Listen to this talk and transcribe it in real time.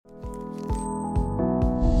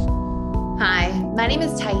My name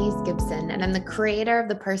is Thais Gibson, and I'm the creator of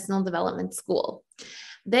the Personal Development School.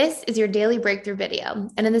 This is your daily breakthrough video.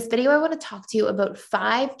 And in this video, I want to talk to you about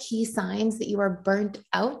 5 key signs that you are burnt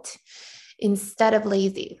out instead of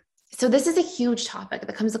lazy. So this is a huge topic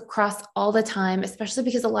that comes across all the time, especially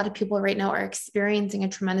because a lot of people right now are experiencing a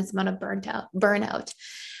tremendous amount of burnout.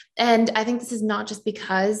 And I think this is not just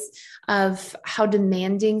because of how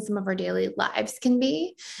demanding some of our daily lives can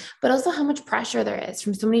be, but also how much pressure there is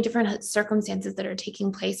from so many different circumstances that are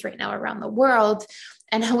taking place right now around the world,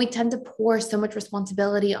 and how we tend to pour so much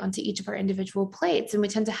responsibility onto each of our individual plates. And we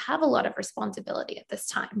tend to have a lot of responsibility at this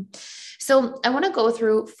time. So I want to go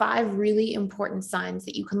through 5 really important signs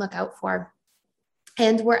that you can look out for.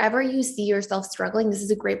 And wherever you see yourself struggling, this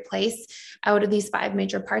is a great place out of these 5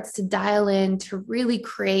 major parts to dial in, to really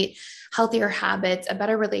create healthier habits, a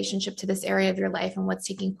better relationship to this area of your life and what's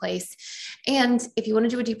taking place. And if you want to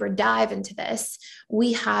do a deeper dive into this,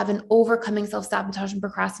 we have an overcoming self-sabotage and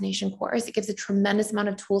procrastination course. It gives a tremendous amount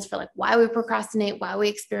of tools for why we procrastinate, why we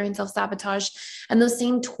experience self-sabotage. And those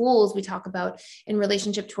same tools we talk about in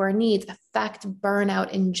relationship to our needs affect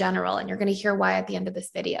burnout in general. And you're going to hear why at the end of this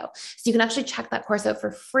video. So you can actually check that course out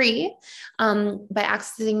for free by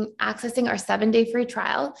accessing our 7-day free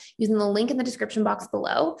trial using the link in the description box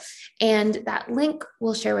below. And that link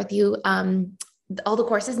will share with you all the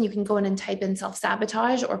courses, and you can go in and type in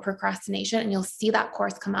self-sabotage or procrastination, and you'll see that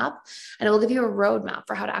course come up, and it will give you a roadmap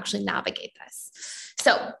for how to actually navigate this.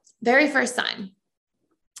 So very first sign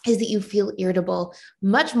is that you feel irritable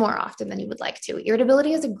much more often than you would like to.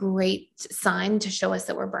 Irritability is a great sign to show us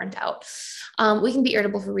that we're burnt out. We can be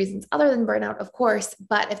irritable for reasons other than burnout, of course,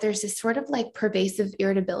 but if there's this sort of pervasive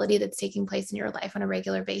irritability that's taking place in your life on a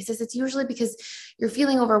regular basis, it's usually because you're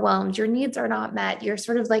feeling overwhelmed, your needs are not met, you're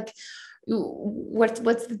sort of what's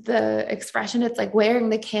the expression? It's like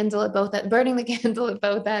wearing the candle at both ends, burning the candle at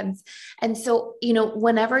both ends. And so,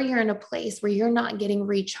 whenever you're in a place where you're not getting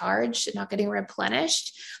recharged, not getting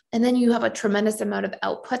replenished, and then you have a tremendous amount of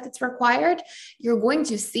output that's required, you're going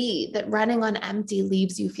to see that running on empty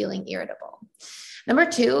leaves you feeling irritable. Number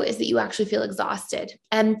 2 is that you actually feel exhausted.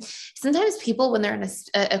 And sometimes people, when they're in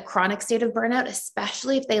a chronic state of burnout,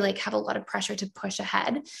 especially if they have a lot of pressure to push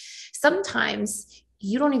ahead, sometimes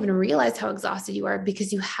you don't even realize how exhausted you are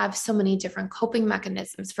because you have so many different coping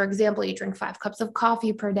mechanisms. For example, you drink 5 cups of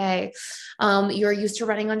coffee per day. You're used to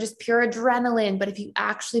running on just pure adrenaline. But if you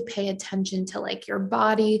actually pay attention to your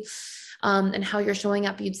body and how you're showing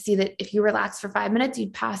up, you'd see that if you relax for 5 minutes,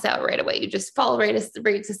 you'd pass out right away. You just fall right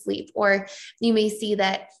to sleep. Or you may see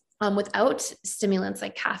that without stimulants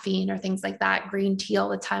like caffeine or things like that, green tea all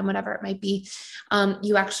the time, whatever it might be,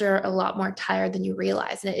 you actually are a lot more tired than you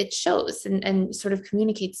realize. And it shows and sort of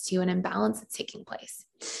communicates to you an imbalance that's taking place.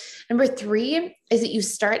 Number 3 is that you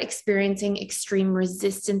start experiencing extreme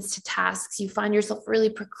resistance to tasks. You find yourself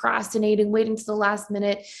really procrastinating, waiting to the last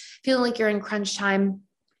minute, feeling like you're in crunch time,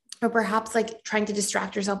 or perhaps trying to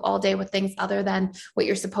distract yourself all day with things other than what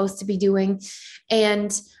you're supposed to be doing.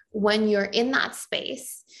 And when you're in that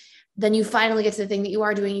space, then you finally get to the thing that you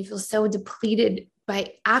are doing. You feel so depleted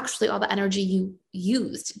by actually all the energy you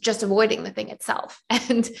used just avoiding the thing itself.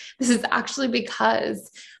 And this is actually because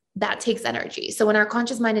that takes energy. So when our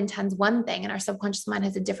conscious mind intends one thing and our subconscious mind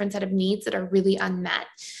has a different set of needs that are really unmet,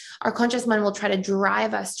 our conscious mind will try to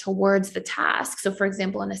drive us towards the task. So for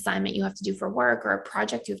example, an assignment you have to do for work or a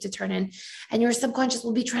project you have to turn in, and your subconscious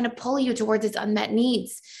will be trying to pull you towards its unmet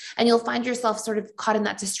needs. And you'll find yourself sort of caught in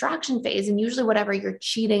that distraction phase. And usually whatever you're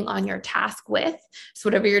cheating on your task with, so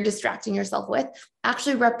whatever you're distracting yourself with,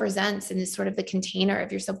 actually represents and is sort of the container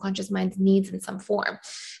of your subconscious mind's needs in some form.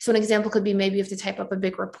 So an example could be maybe you have to type up a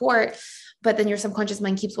big report, but then your subconscious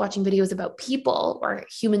mind keeps watching videos about people or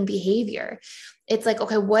human behavior. It's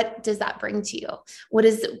okay, what does that bring to you? What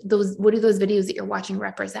do those videos that you're watching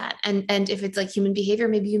represent? And if it's human behavior,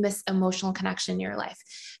 maybe you miss emotional connection in your life,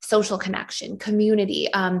 social connection, community.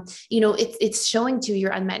 It's showing to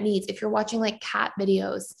your unmet needs. If you're watching cat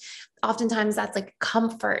videos, oftentimes that's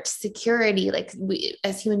comfort, security. We,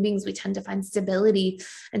 as human beings, we tend to find stability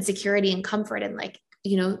and security and comfort in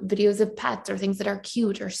videos of pets or things that are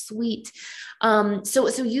cute or sweet.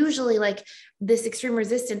 So usually this extreme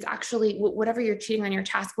resistance, actually, whatever you're cheating on your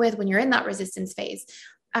task with when you're in that resistance phase,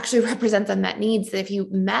 actually represents unmet needs that if you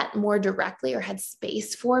met more directly or had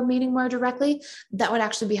space for meeting more directly, that would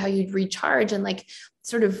actually be how you'd recharge and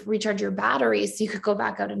sort of recharge your batteries so you could go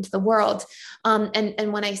back out into the world.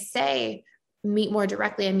 And when I say meet more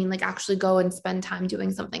directly, I mean, like actually go and spend time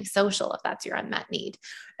doing something social if that's your unmet need,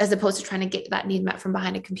 as opposed to trying to get that need met from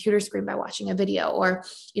behind a computer screen by watching a video, or,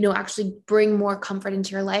 actually bring more comfort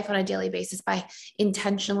into your life on a daily basis by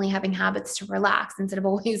intentionally having habits to relax instead of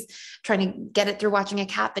always trying to get it through watching a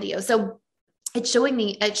cat video. So it's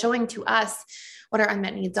showing to us what our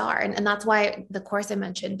unmet needs are. And that's why the course I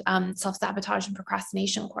mentioned, self-sabotage and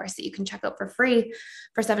procrastination course that you can check out for free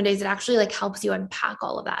for 7 days, it actually like helps you unpack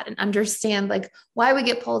all of that and understand like why we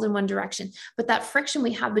get pulled in one direction. But that friction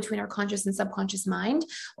we have between our conscious and subconscious mind,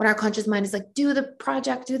 when our conscious mind is like, do the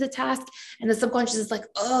project, do the task, and the subconscious is like,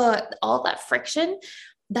 oh, all that friction,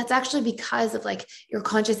 that's actually because of like your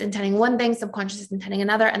conscious intending one thing, subconscious is intending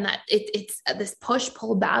another, and that it's this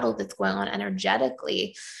push-pull battle that's going on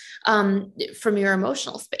energetically from your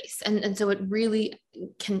emotional space. And so it really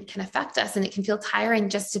can affect us, and it can feel tiring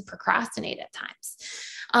just to procrastinate at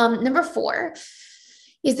times. Number 4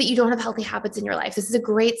 is that you don't have healthy habits in your life. This is a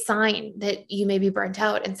great sign that you may be burnt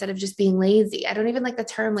out instead of just being lazy. I don't even like the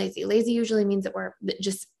term lazy. Lazy usually means that we're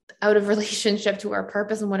just out of relationship to our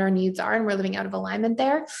purpose and what our needs are, and we're living out of alignment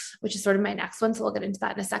there, which is sort of my next one. So we'll get into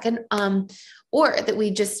that in a second. Or that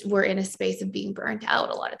we're in a space of being burnt out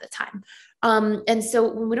a lot of the time. And so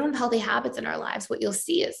when we don't have healthy habits in our lives, what you'll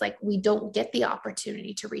see is like, we don't get the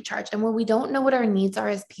opportunity to recharge. And when we don't know what our needs are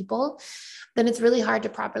as people, then it's really hard to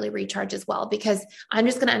properly recharge as well, because I'm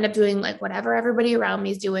just going to end up doing like whatever everybody around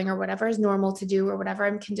me is doing, or whatever is normal to do, or whatever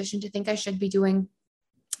I'm conditioned to think I should be doing,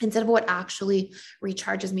 instead of what actually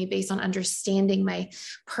recharges me based on understanding my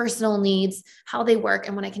personal needs, how they work.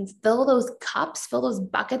 And when I can fill those cups, fill those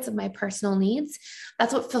buckets of my personal needs,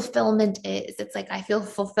 that's what fulfillment is. It's like, I feel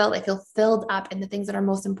fulfilled. I feel filled up in the things that are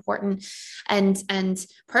most important and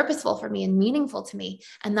purposeful for me and meaningful to me.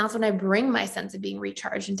 And that's when I bring my sense of being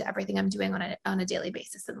recharged into everything I'm doing on a daily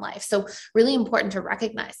basis in life. So really important to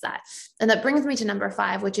recognize that. And that brings me to number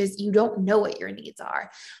 5, which is you don't know what your needs are.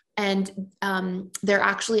 And they're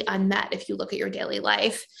actually unmet if you look at your daily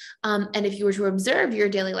life. And if you were to observe your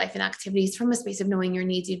daily life and activities from a space of knowing your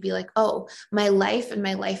needs, you'd be like, oh, my life and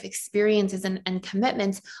my life experiences and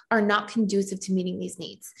commitments are not conducive to meeting these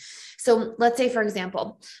needs. So let's say, for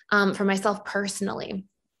example, for myself personally,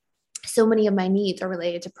 so many of my needs are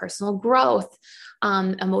related to personal growth,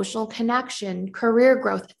 emotional connection, career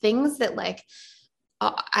growth, things that like,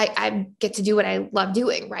 I get to do what I love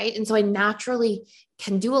doing. Right. And so I naturally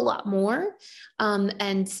can do a lot more,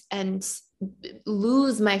 and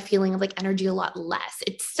lose my feeling of like energy a lot less.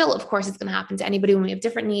 It's still, of course, it's going to happen to anybody when we have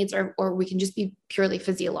different needs, or we can just be purely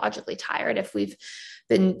physiologically tired if we've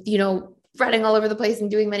been, running all over the place and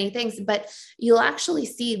doing many things. But you'll actually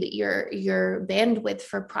see that your bandwidth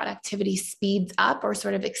for productivity speeds up, or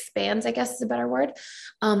sort of expands, I guess is a better word,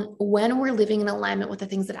 when we're living in alignment with the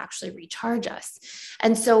things that actually recharge us.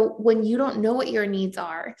 And so when you don't know what your needs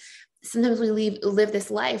are, sometimes we live this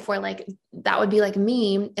life where like, that would be like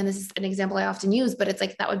me. And this is an example I often use, but it's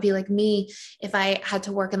like, that would be like me if I had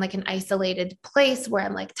to work in like an isolated place where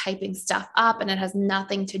I'm like typing stuff up and it has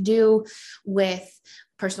nothing to do with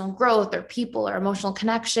personal growth or people or emotional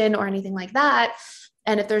connection or anything like that.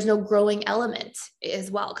 And if there's no growing element as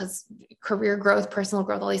well, because career growth, personal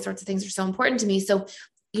growth, all these sorts of things are so important to me. So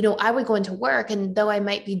I would go into work, and though I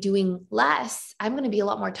might be doing less, I'm going to be a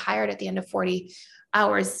lot more tired at the end of 40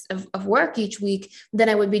 hours of work each week than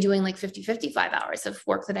I would be doing like 50, 55 hours of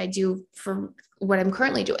work that I do for what I'm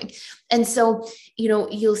currently doing. And so,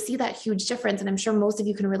 you'll see that huge difference. And I'm sure most of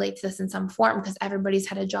you can relate to this in some form, because everybody's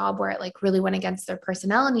had a job where it like really went against their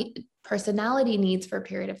personality needs for a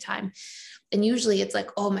period of time. And usually it's like,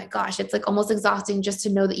 oh my gosh, it's like almost exhausting just to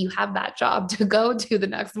know that you have that job to go to the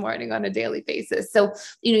next morning on a daily basis. So,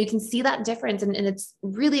 you can see that difference. And it's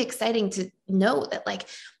really exciting to know that like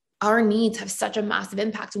our needs have such a massive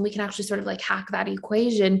impact, and we can actually sort of like hack that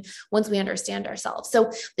equation once we understand ourselves.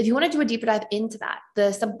 So if you want to do a deeper dive into that,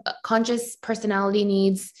 the subconscious personality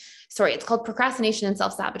needs, it's called procrastination and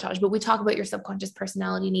self-sabotage, but we talk about your subconscious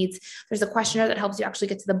personality needs. There's a questionnaire that helps you actually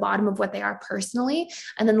get to the bottom of what they are personally,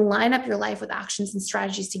 and then line up your life with actions and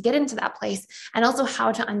strategies to get into that place. And also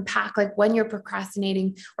how to unpack, like when you're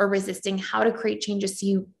procrastinating or resisting, how to create changes so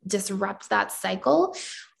you disrupt that cycle,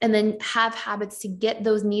 and then have habits to get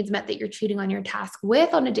those needs met that you're cheating on your task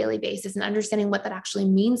with on a daily basis, and understanding what that actually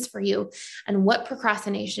means for you and what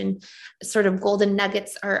procrastination sort of golden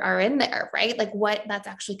nuggets are in there, right? Like what that's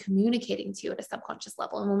actually communicating to you at a subconscious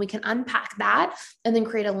level. And when we can unpack that and then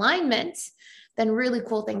create alignment, then really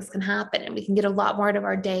cool things can happen, and we can get a lot more out of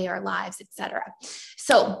our day, our lives, etc.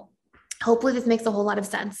 So hopefully this makes a whole lot of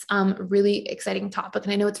sense. Really exciting topic.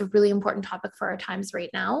 And I know it's a really important topic for our times right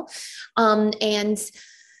now. And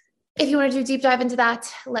if you want to do a deep dive into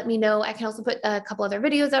that, let me know. I can also put a couple other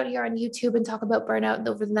videos out here on YouTube and talk about burnout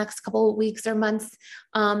over the next couple of weeks or months.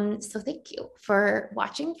 So thank you for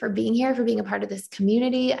watching, for being here, for being a part of this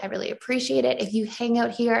community. I really appreciate it. If you hang out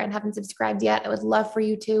here and haven't subscribed yet, I would love for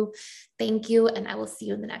you to. Thank you, and I will see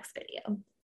you in the next video.